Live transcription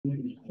All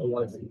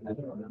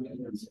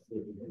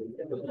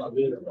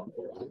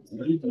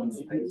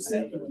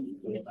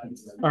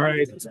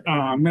right,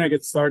 I'm gonna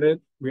get started.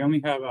 We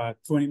only have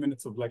 20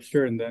 minutes of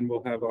lecture, and then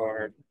we'll have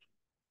our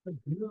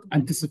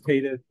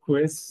anticipated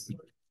quiz.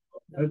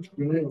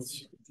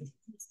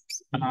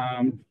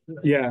 Um,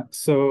 yeah,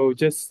 so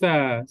just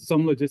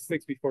some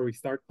logistics before we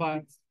start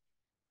class.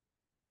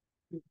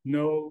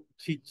 No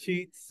cheat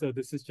sheets, so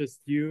this is just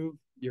you,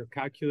 your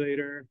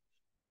calculator,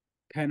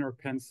 pen or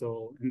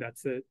pencil, and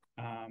that's it.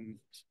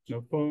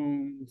 No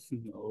phones,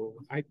 no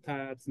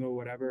iPads, no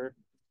whatever.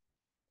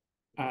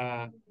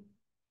 Uh,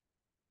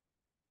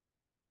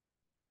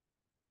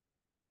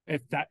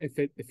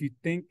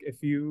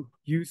 if you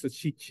use a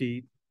cheat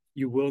sheet,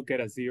 you will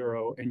get a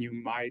zero, and you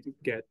might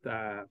get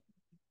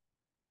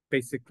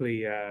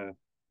basically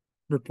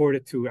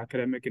reported to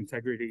academic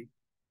integrity.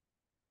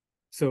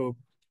 So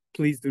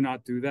please do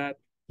not do that.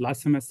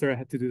 Last semester I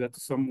had to do that to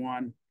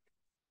someone.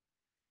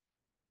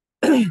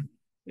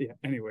 Yeah,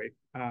 anyway,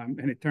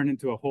 and it turned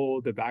into a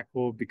whole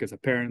debacle because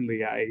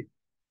apparently I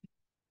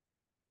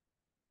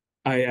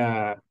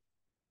uh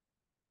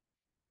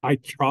I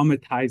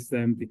traumatized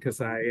them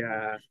because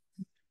I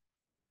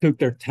took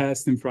their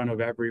test in front of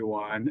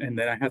everyone, and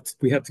then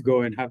we had to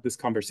go and have this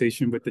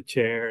conversation with the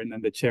chair, and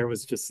then the chair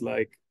was just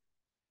like,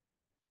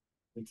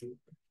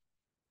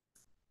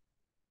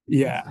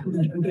 yeah.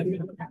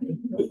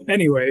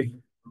 Anyway,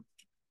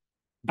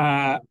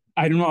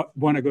 I do not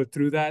want to go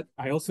through that.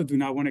 I also do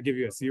not want to give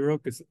you a zero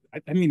because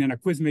I mean, in a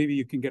quiz maybe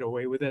you can get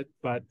away with it,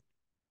 but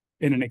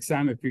in an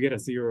exam, if you get a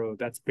zero,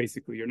 that's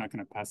basically you're not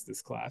going to pass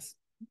this class.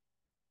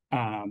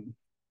 Um,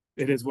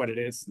 it is what it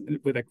is.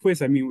 With a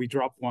quiz, I mean, we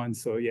drop one,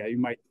 so yeah, you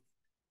might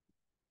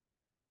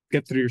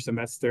get through your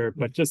semester,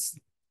 but just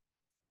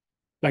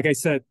like I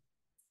said,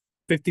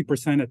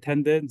 50%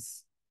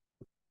 attendance.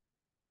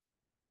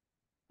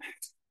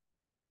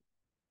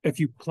 If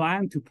you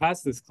plan to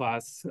pass this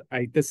class,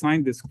 I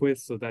designed this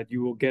quiz so that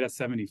you will get a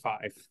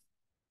 75.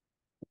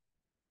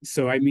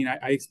 So, I mean,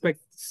 I expect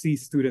C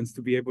students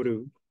to be able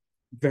to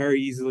very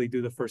easily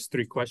do the first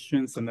three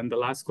questions. And then the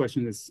last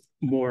question is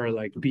more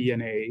like B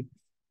and A.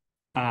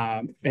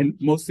 And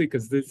mostly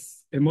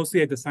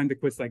I designed the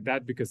quiz like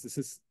that because this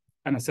is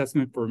an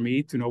assessment for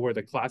me to know where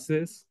the class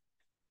is,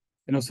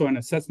 and also an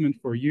assessment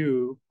for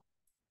you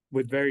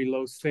with very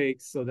low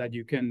stakes so that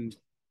you can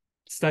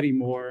study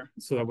more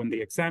so that when the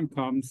exam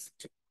comes,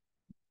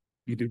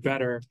 you do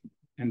better,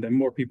 and then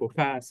more people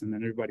pass, and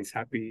then everybody's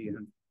happy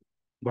and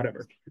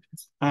whatever.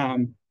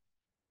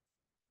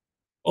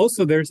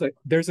 Also, there's a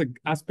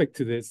aspect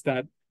to this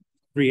that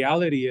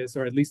reality is,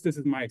 or at least this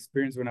is my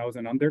experience when I was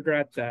an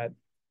undergrad, that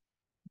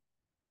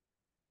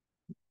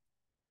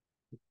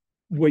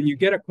when you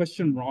get a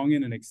question wrong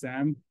in an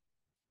exam,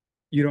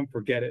 you don't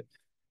forget it.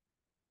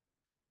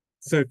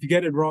 So if you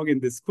get it wrong in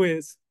this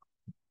quiz,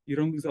 you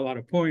don't lose a lot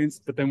of points.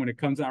 But then when it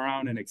comes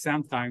around in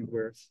exam time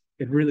where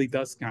it really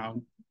does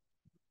count,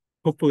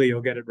 hopefully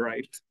you'll get it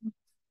right.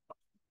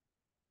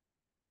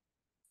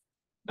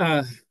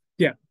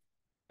 Yeah.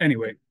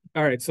 Anyway,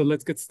 all right. So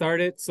let's get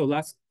started. So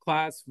last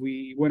class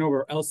we went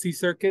over LC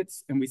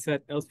circuits, and we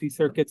said LC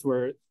circuits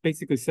were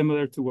basically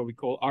similar to what we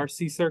call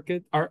RLC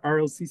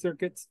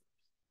circuits.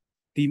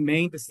 The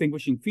main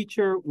distinguishing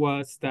feature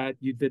was that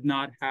you did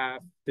not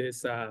have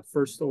this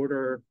first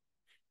order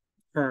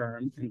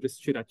term, and this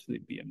should actually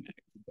be a negative.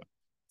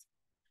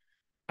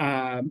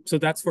 So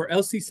that's for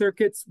LC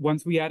circuits.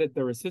 Once we added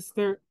the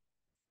resistor,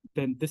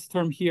 then this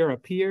term here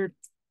appeared,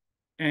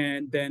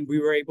 and then we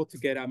were able to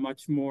get a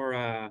much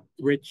more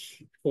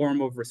rich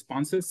form of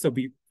responses. So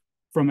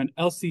from an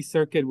LC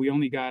circuit, we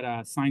only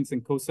got sines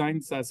and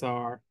cosines as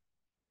our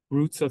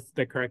roots of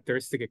the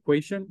characteristic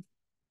equation.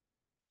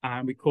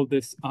 We call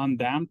this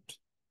undamped.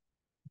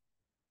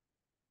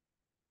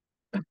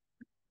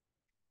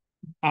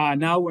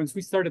 Now, once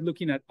we started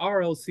looking at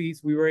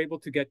RLCs, we were able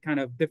to get kind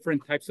of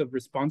different types of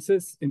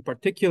responses. In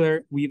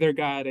particular, we either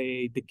got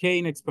a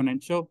decaying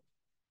exponential,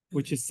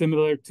 which is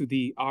similar to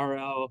the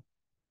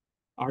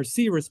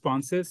RC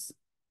responses,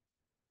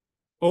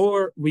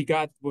 or we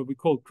got what we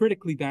call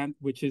critically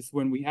damped, which is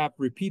when we have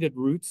repeated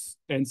roots.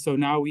 And so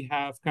now we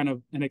have kind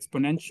of an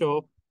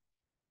exponential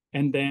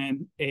and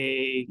then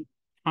a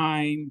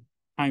time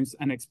times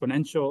an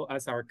exponential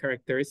as our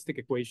characteristic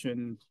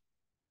equation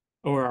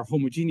or our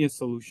homogeneous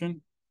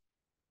solution.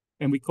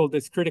 And we call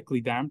this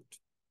critically damped.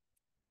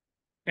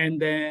 And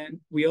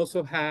then we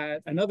also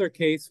had another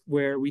case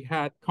where we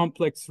had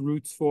complex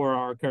roots for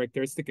our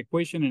characteristic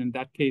equation. And in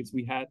that case,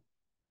 we had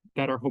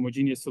that our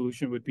homogeneous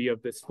solution would be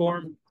of this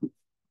form,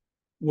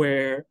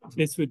 where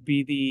this would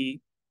be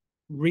the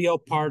real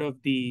part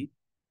of the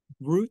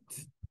root,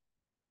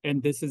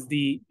 and this is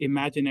the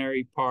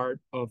imaginary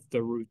part of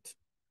the root.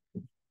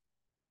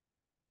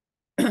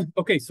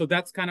 Okay, so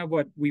that's kind of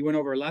what we went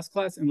over last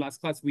class. In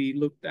last class, we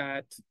looked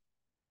at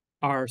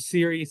our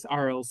series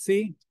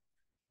RLC.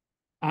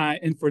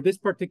 And for this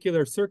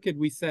particular circuit,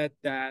 we said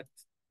that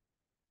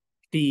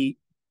the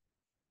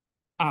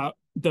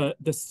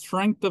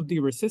strength of the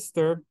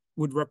resistor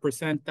would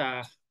represent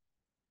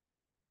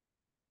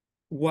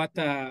what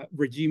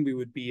regime we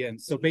would be in.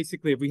 So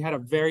basically, if we had a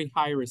very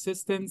high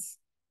resistance,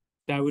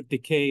 that would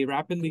decay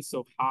rapidly.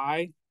 So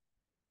high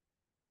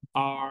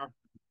R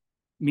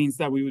means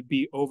that we would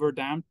be over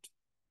damped.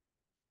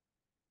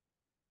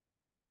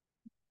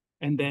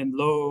 And then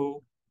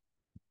low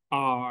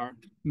R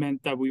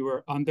meant that we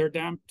were under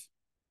damped.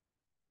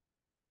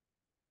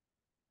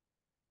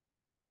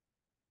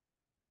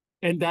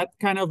 And that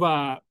kind of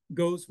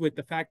goes with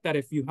the fact that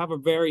if you have a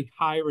very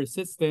high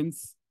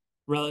resistance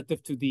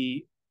relative to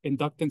the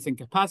inductance and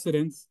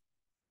capacitance,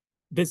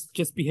 this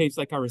just behaves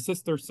like a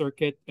resistor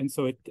circuit. And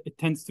so it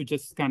tends to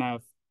just kind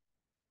of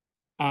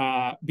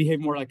behave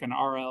more like an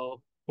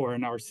RL or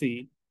an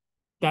RC.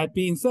 That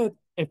being said,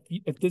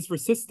 if this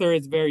resistor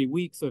is very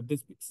weak, so if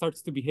this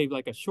starts to behave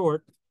like a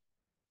short,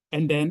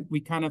 and then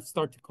we kind of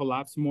start to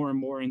collapse more and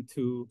more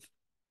into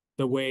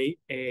the way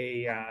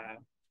a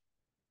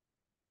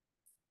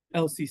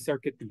LC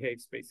circuit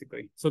behaves,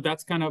 basically. So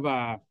that's kind of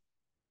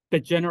the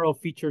general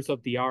features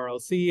of the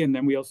RLC. And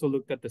then we also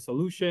looked at the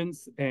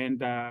solutions,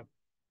 and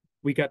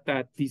we got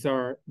that these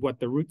are what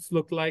the roots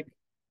look like.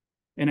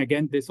 And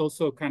again, this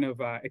also kind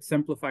of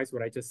exemplifies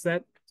what I just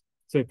said.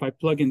 So if I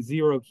plug in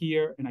 0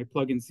 here and I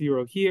plug in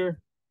 0 here,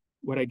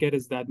 what I get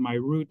is that my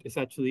root is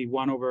actually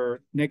 1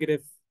 over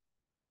negative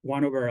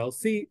 1 over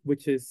LC,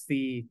 which is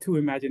the two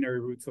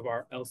imaginary roots of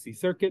our LC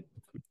circuit.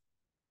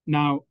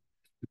 Now,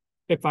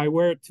 if I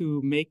were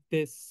to make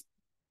this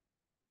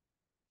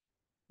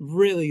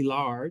really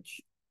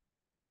large,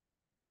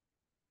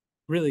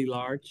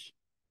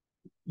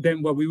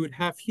 then what we would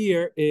have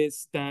here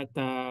is that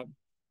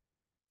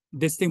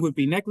this thing would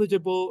be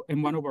negligible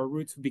and one of our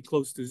roots would be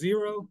close to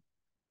 0.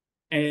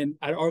 And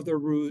our other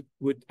root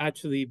would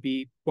actually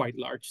be quite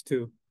large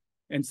too.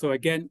 And so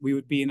again, we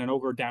would be in an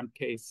overdamped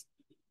case.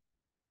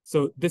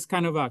 So this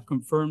kind of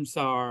confirms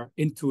our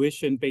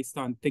intuition based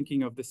on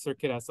thinking of the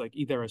circuit as like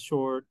either a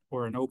short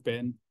or an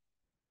open.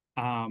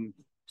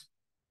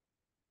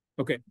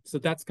 Okay, so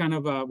that's kind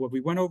of what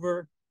we went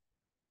over.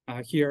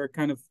 Here are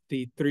kind of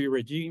the 3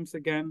 regimes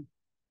again.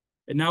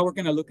 And now we're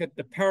gonna look at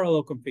the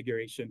parallel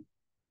configuration.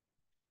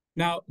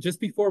 Now, just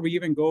before we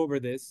even go over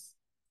this,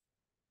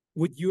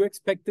 would you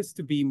expect this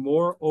to be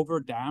more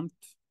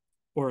overdamped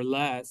or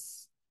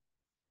less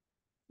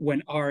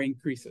when R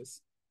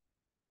increases?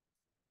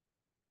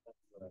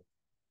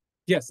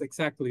 Yes,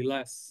 exactly,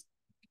 less.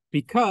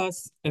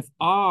 Because if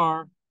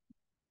R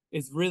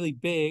is really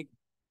big,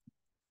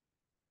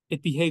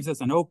 it behaves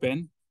as an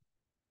open.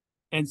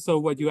 And so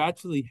what you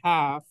actually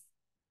have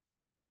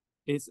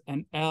is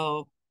an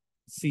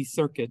LC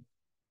circuit.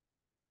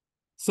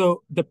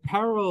 So the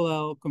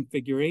parallel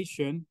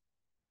configuration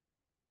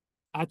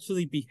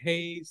actually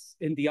behaves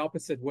in the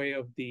opposite way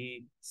of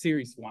the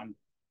series one.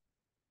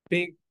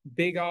 Big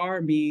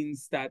R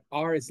means that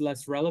R is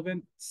less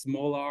relevant.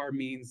 Small r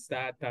means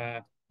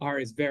that R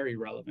is very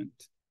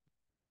relevant.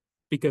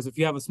 Because if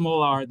you have a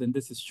small r, then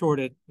this is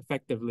shorted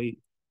effectively,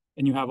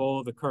 and you have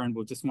all the current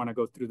will just want to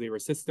go through the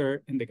resistor,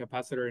 and the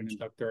capacitor and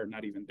inductor are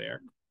not even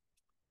there.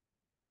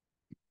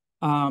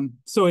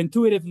 So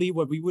intuitively,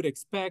 what we would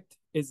expect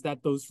is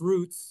that those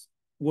roots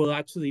will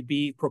actually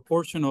be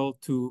proportional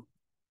to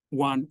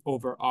 1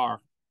 over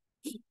R.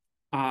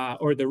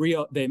 Or the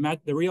real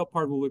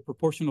part will be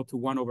proportional to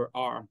 1 over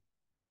R.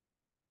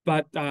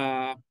 But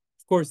of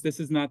course, this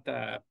is not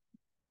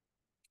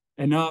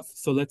enough.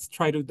 So let's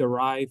try to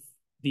derive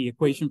the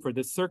equation for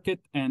this circuit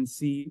and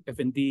see if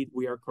indeed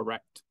we are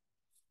correct.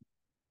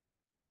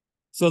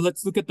 So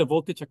let's look at the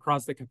voltage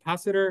across the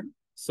capacitor.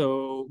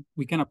 So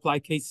we can apply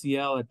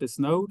KCL at this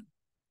node.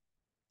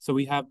 So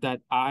we have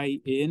that I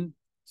in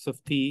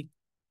of t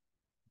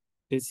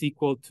is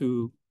equal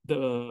to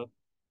the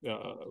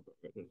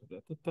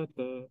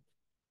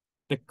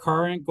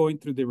current going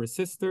through the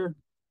resistor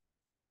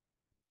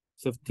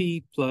of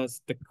t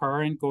plus the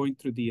current going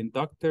through the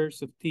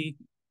inductors of t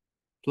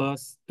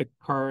plus the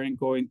current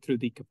going through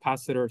the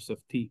capacitors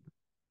of t.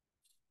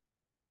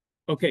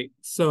 Okay,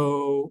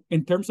 so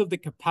in terms of the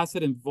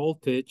capacitance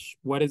voltage,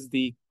 what is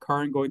the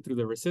current going through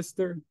the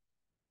resistor?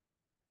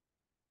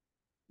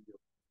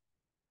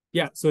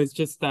 Yeah, so it's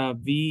just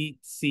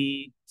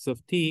VC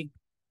of t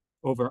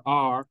over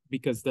R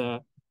because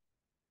the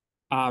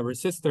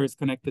resistor is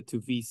connected to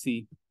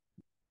VC.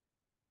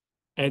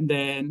 And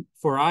then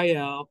for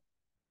IL,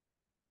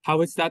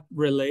 how is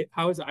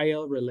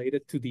IL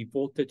related to the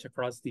voltage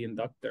across the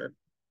inductor?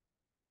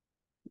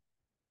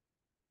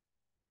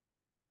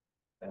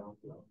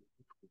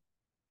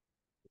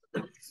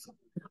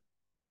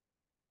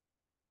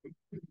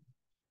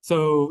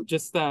 So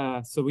just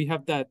so we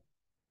have that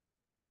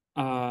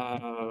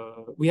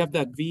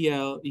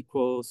VL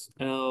equals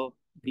L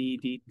d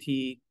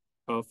dt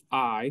of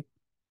I.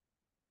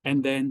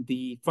 And then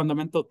the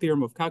fundamental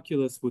theorem of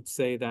calculus would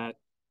say that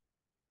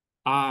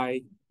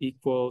I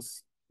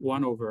equals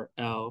 1 over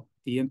L,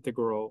 the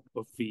integral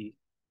of V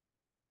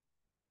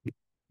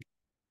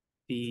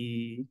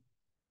dt.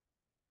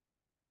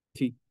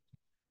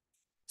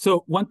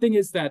 So one thing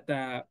is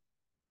that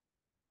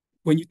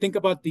when you think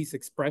about these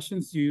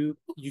expressions, you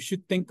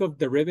should think of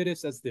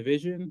derivatives as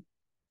division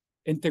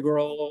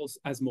integrals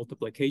as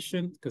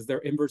multiplication because they're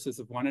inverses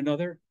of one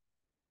another.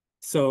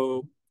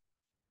 So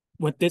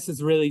what this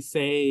is really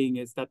saying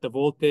is that the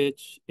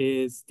voltage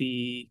is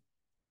the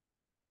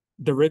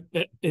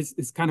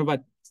is kind of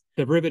a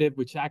derivative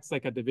which acts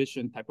like a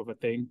division type of a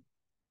thing.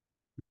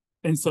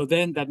 And so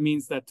then that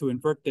means that to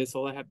invert this,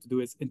 all I have to do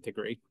is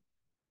integrate.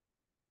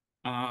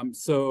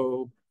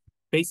 So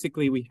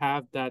basically we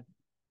have that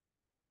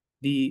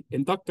the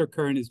inductor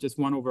current is just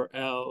 1 over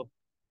L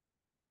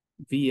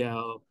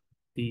VL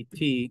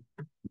dt.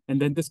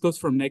 And then this goes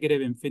from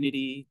negative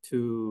infinity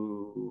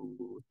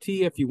to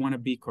t if you want to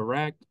be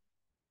correct.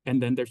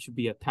 And then there should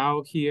be a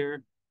tau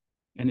here,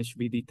 and it should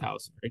be d tau,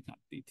 sorry, not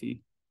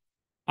dt.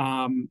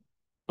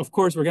 Of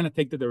course, we're going to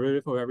take the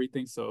derivative of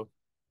everything, so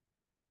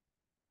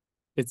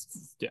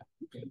it's, yeah,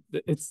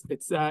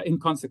 it's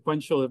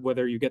inconsequential of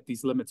whether you get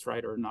these limits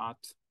right or not.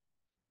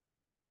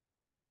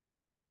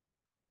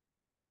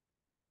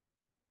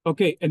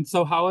 Okay, and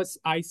so how is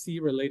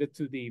IC related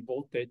to the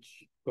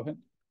voltage? Go ahead.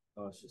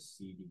 Oh, it's just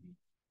C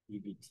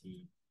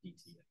dBT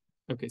dt.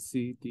 Okay,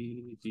 C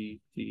D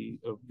dt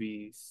of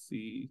V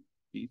C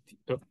dt.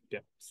 Oh, yeah,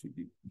 C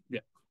D.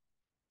 Yeah.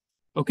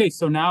 Okay,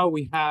 so now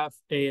we have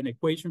an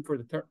equation for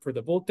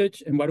the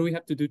voltage, and what do we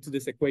have to do to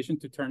this equation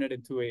to turn it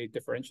into a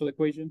differential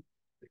equation?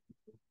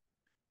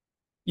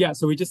 Yeah,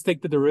 so we just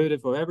take the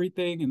derivative of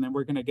everything, and then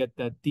we're gonna get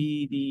that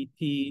d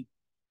dt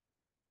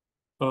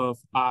of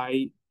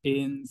I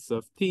ins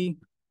of t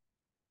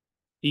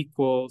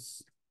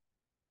equals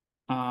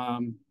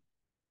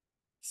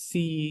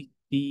C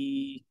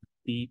d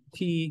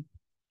dt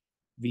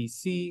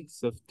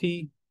Vc of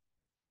t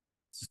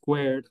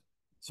squared.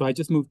 So I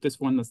just moved this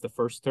one as the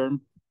first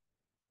term.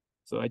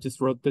 So I just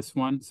wrote this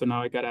one. So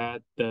now I got to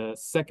add the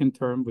second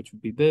term, which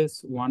would be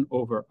this 1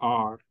 over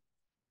R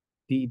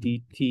d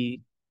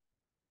dt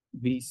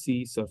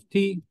Vc of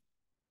t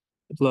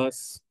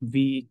plus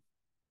V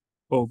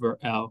over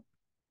L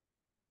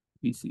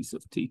Vc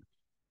of t.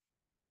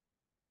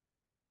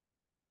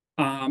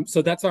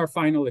 So that's our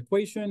final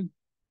equation.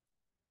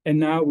 And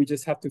now we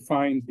just have to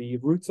find the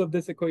roots of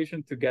this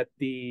equation to get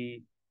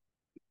the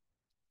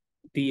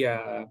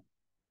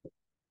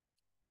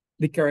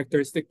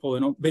characteristic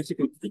polynomial.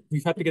 Basically,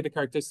 we've had to get the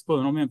characteristic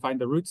polynomial and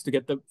find the roots to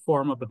get the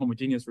form of the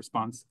homogeneous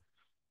response.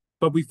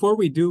 But before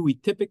we do, we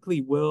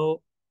typically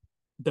will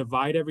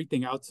divide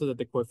everything out so that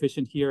the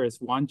coefficient here is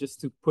 1, just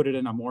to put it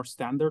in a more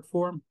standard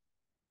form.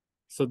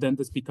 So then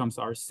this becomes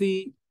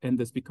RC, and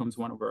this becomes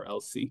 1 over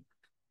LC.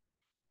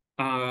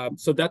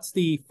 So that's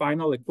the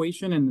final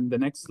equation. And in the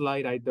next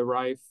slide, I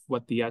derive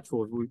what the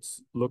actual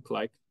roots look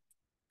like.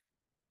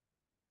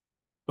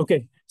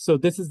 Okay, so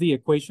this is the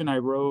equation I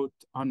wrote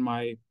on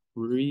my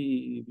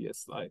previous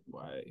slide.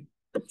 Why?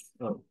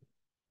 Oh.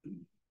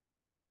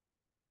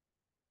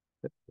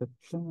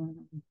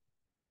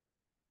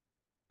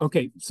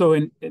 Okay, so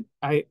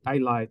I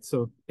lied.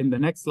 So in the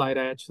next slide,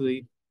 I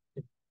actually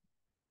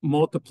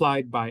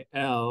multiplied by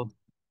L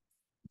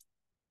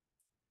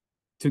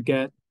to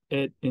get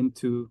it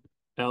into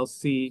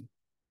LC,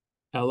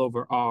 L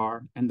over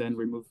R, and then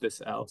remove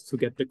this L to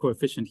get the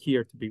coefficient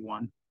here to be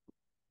 1.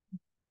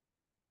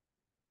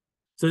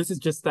 So this is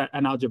just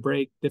an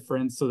algebraic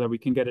difference so that we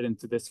can get it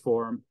into this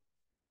form.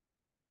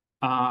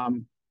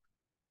 Oh,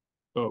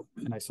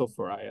 and I solved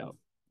for IL.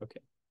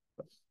 Okay.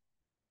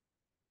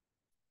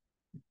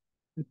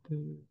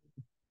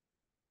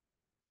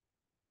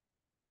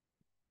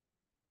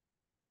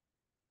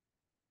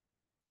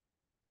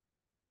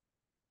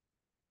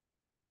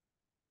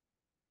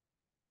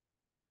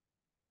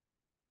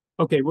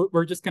 Okay,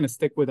 we're just going to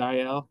stick with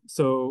IL.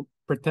 So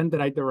pretend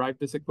that I derived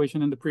this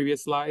equation in the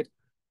previous slide.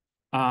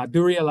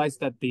 Do realize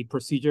that the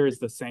procedure is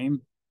the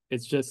same.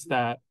 It's just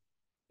that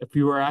if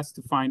you were asked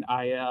to find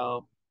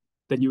IL,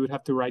 then you would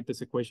have to write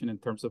this equation in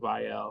terms of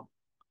IL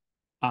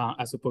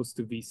as opposed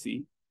to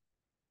VC.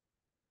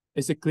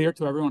 Is it clear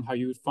to everyone how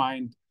you would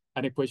find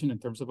an equation in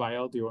terms of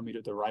IL? Do you want me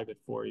to derive it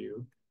for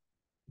you?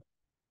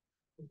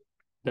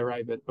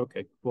 Derive it.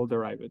 Okay, we'll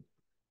derive it.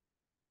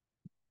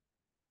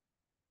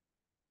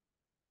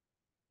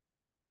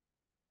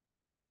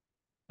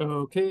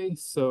 Okay,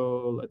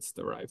 so let's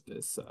derive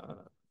this.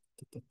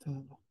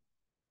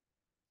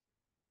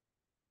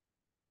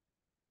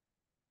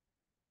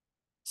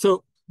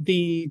 So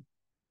the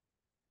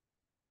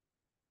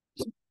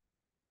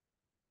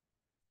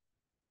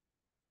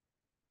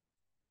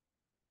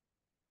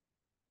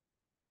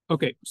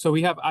okay, so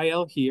we have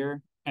IL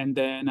here, and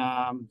then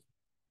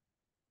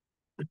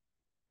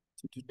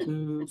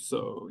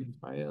so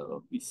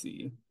IL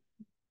VC.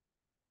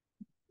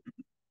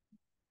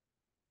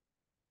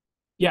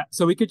 Yeah,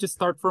 so we could just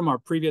start from our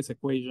previous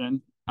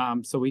equation.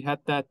 So we had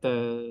that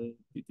no,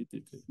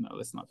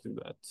 let's not do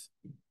that.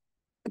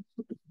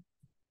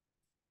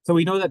 So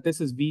we know that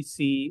this is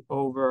VC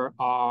over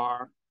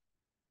R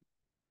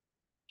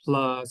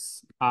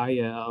plus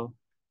IL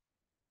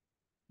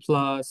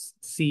plus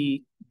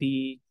C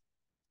D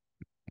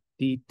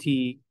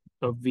dt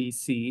of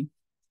VC.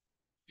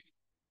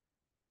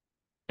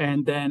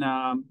 And then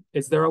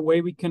is there a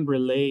way we can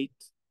relate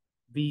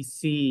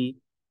VC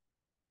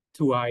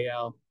to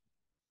IL?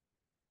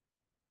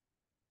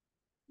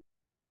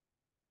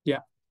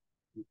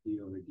 dt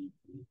over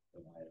dt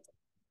of IL.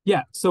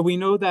 Yeah, so we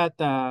know that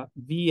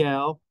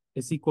VL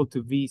is equal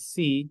to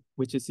VC,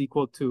 which is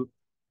equal to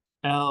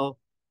L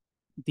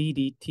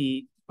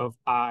ddt of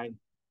IL.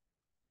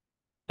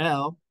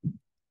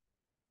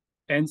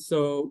 And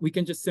so we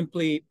can just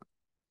simply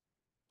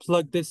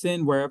plug this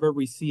in wherever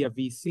we see a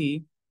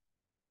VC.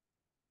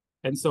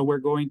 And so we're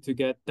going to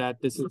get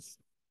that this is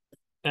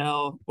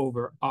L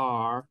over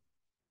R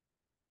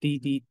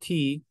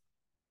ddt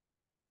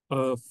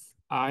of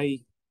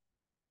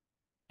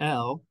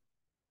IL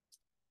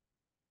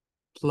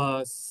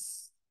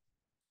plus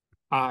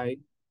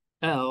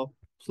IL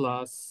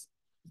plus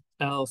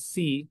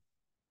LC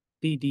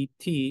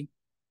ddt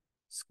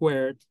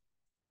squared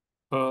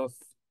of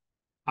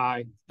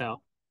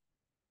IL.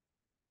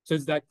 So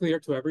is that clear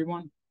to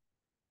everyone?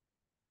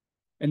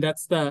 And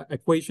that's the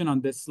equation on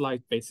this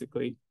slide,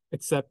 basically,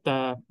 except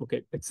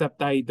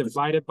except I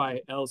divided by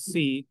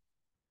LC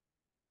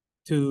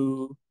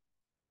to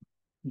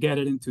get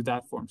it into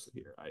that form. So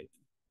here,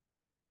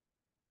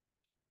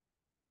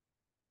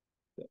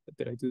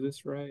 did I do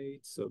this right?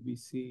 So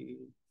VC,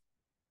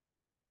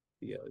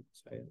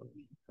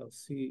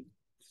 LC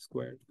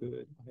squared,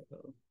 good,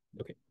 IL.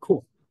 Okay,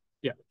 cool.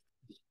 Yeah.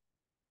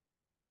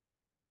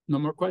 No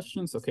more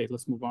questions? Okay,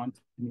 let's move on.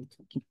 I need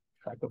to keep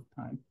track of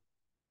time.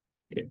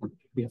 Okay,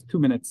 we have 2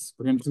 minutes.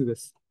 We're gonna do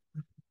this.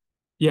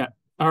 Yeah,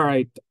 all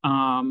right.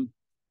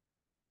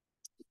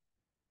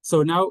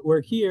 So now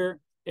we're here,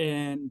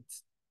 and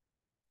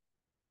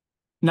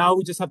now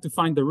we just have to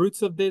find the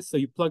roots of this. So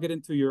you plug it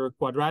into your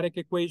quadratic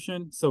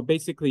equation. So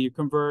basically you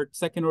convert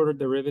second order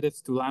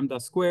derivatives to lambda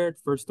squared,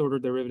 first order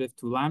derivative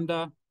to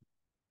lambda,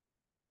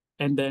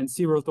 and then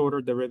 0th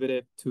order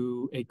derivative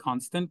to a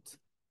constant.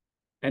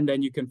 And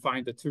then you can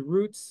find the two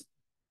roots.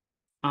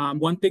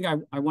 One thing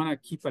I want to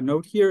keep a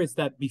note here is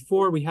that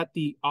before we had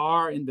the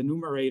R in the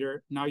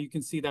numerator, now you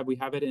can see that we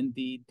have it in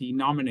the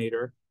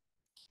denominator,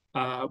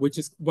 which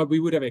is what we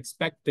would have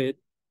expected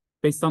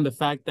based on the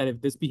fact that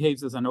if this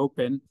behaves as an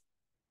open,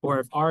 or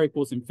if R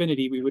equals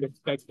infinity, we would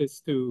expect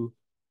this to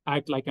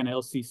act like an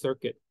LC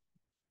circuit.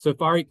 So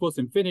if R equals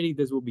infinity,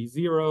 this will be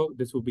 0,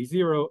 this will be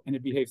 0, and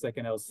it behaves like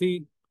an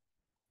LC.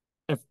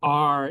 If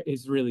R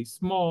is really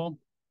small,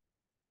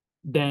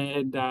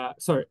 then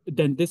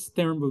then this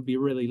term will be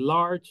really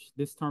large,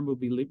 this term will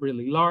be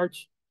really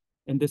large,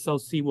 and this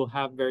LC will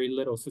have very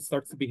little. So it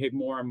starts to behave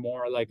more and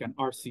more like an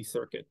RC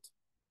circuit,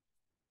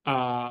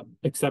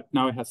 except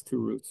now it has two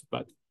roots.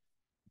 But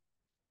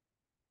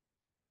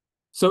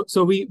so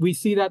we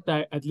see that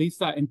at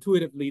least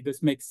intuitively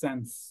this makes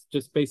sense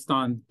just based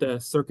on the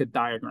circuit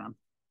diagram.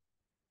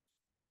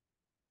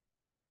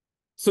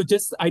 So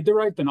just I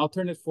derived an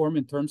alternate form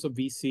in terms of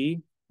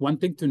VC. One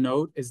thing to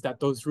note is that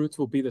those roots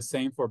will be the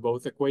same for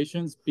both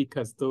equations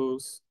because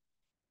those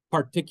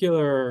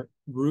particular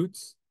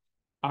roots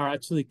are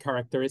actually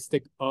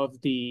characteristic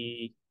of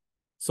the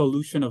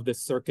solution of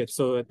this circuit.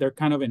 So they're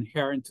kind of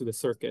inherent to the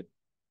circuit.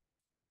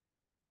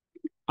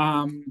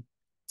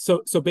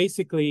 So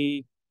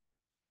basically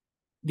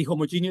the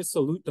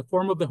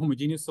form of the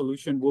homogeneous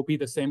solution will be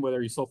the same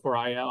whether you solve for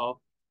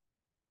IL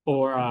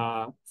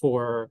or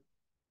for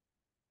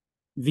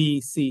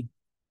VC.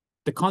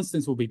 The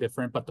constants will be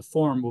different, but the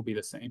form will be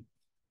the same.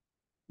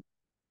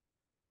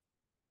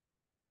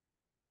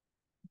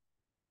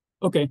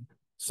 Okay,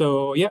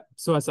 so yeah,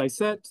 so as I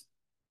said,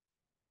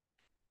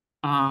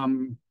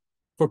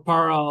 for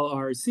parallel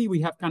RC,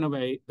 we have kind of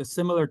the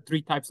similar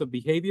three types of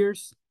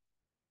behaviors,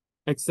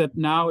 except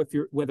now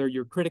whether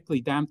you're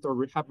critically damped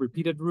or have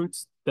repeated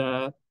roots,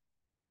 the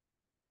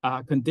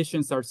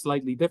conditions are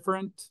slightly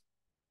different,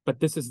 but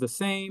this is the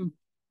same.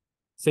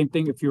 Same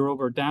thing if you're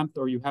over damped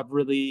or you have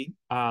really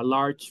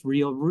large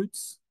real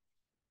roots,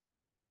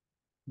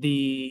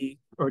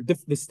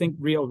 distinct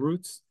real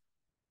roots.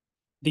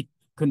 The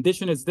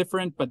condition is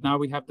different, but now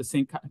we have the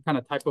same kind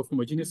of type of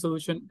homogeneous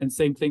solution, and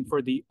same thing for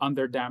the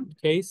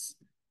underdamped case.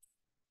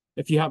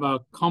 If you have a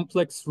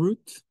complex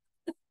root,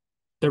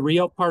 the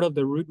real part of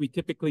the root we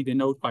typically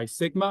denote by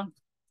sigma.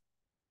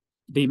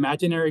 The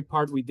imaginary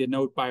part we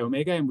denote by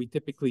omega, and we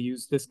typically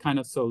use this kind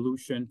of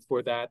solution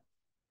for that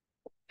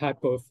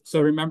type of.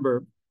 So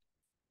remember,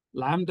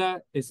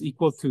 lambda is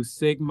equal to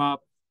sigma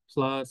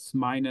plus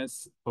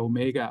minus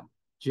omega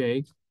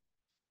j.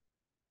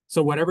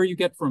 So whatever you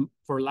get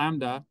for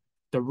lambda,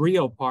 the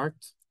real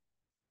part,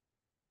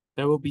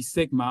 that will be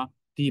sigma.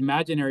 The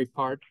imaginary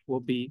part will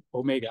be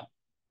omega.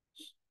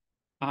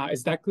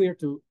 Is that clear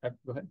to,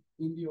 go ahead.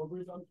 In the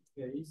overdamped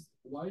case,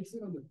 why is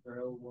it on the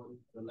parallel one,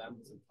 the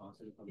lambda is a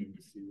positive, and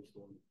the series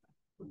one,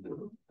 from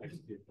the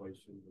XT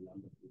equation, the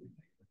lambda will be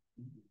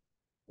negative.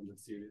 On the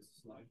series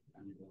slide,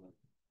 and you go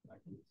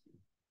back to the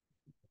series.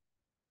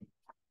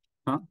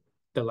 Huh?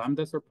 The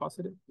lambdas are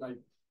positive?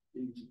 Like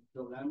in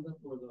the lambda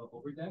for the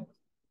overdamped,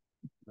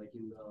 like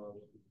in the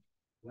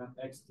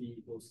lambda XT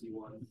equals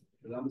C1,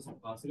 the lambdas are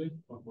positive,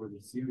 but for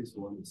the series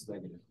one, it's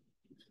negative.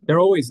 They're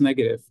always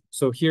negative.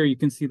 So here you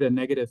can see the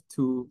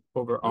 -2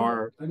 over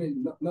R. I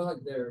mean, not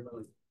like there, but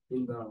like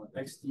in the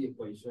XT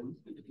equation,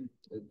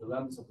 the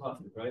lambdas are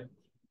positive, right?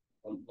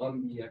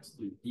 on the x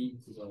to e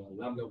to the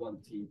lambda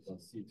 1t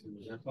plus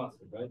c2, they're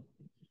positive, right?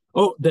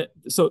 Oh,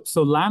 so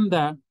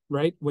lambda,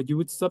 right? What you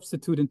would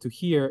substitute into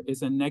here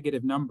is a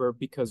negative number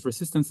because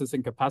resistances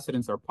and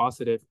capacitance are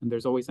positive, and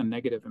there's always a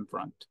negative in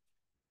front.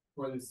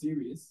 For the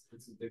series,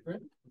 it's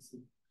different.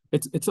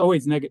 It's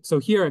always negative. So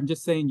here I'm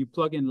just saying you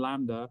plug in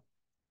lambda,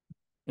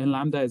 and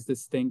lambda is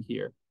this thing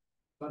here.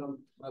 But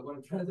when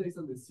I'm translating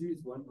on the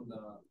series one, on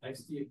the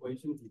xt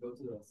equation, if you go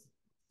to the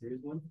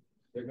series one,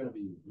 they're going to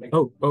be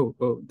negative.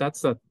 Oh,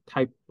 that's a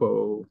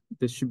typo.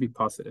 This should be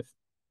positive.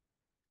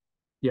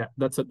 Yeah,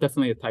 that's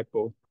definitely a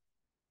typo.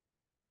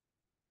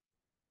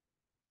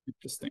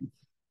 Interesting.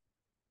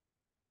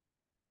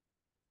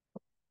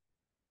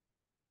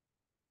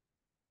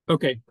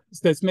 Okay,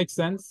 does this make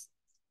sense?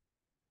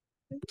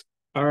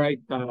 All right,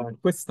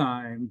 quiz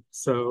time.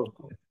 So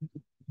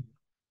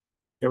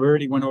yeah, we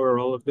already went over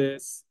all of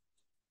this.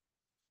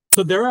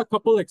 So there are a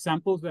couple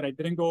examples that I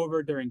didn't go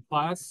over during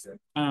class.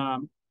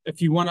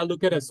 If you want to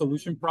look at a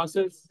solution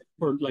process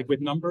for like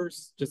with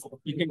numbers, just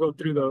you can go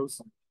through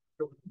those.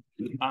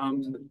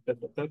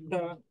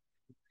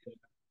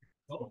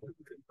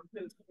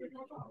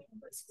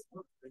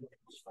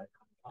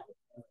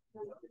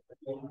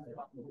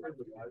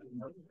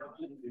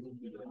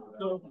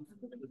 So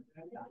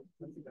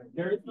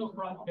there is no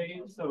front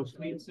page, so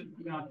please do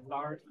not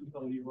start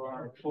until you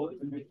are full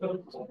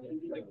initial.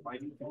 Like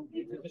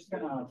just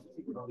kind of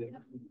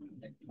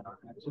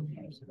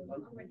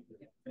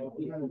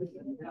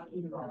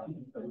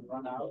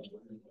run out.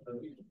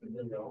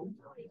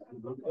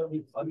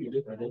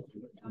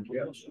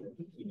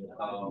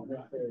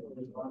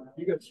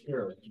 You get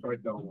scared,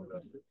 right down with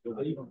it.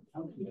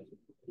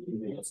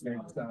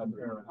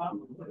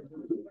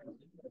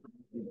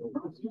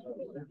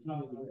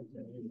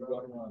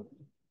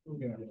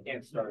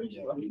 Can't start.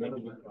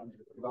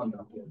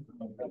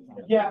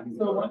 Yeah,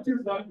 so once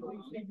you're done,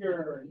 please take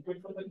your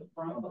quick look at the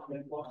front, and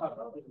then we'll have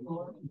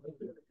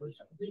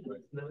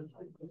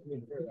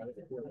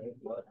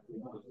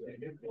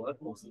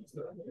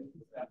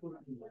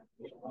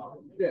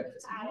Yeah.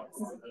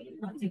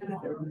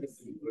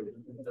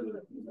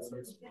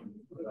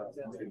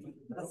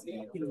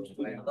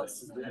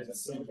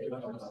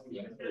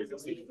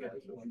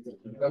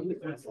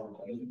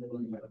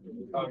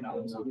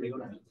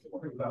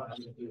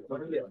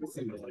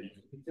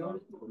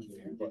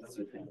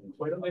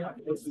 Why don't they have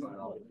this?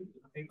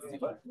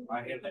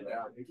 I hand it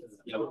down.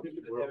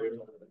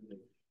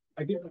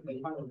 I give them the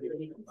final here.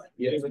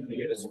 Yeah.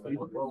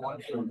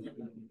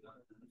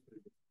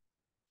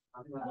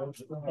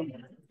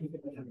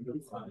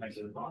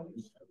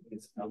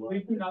 We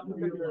do not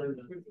look at your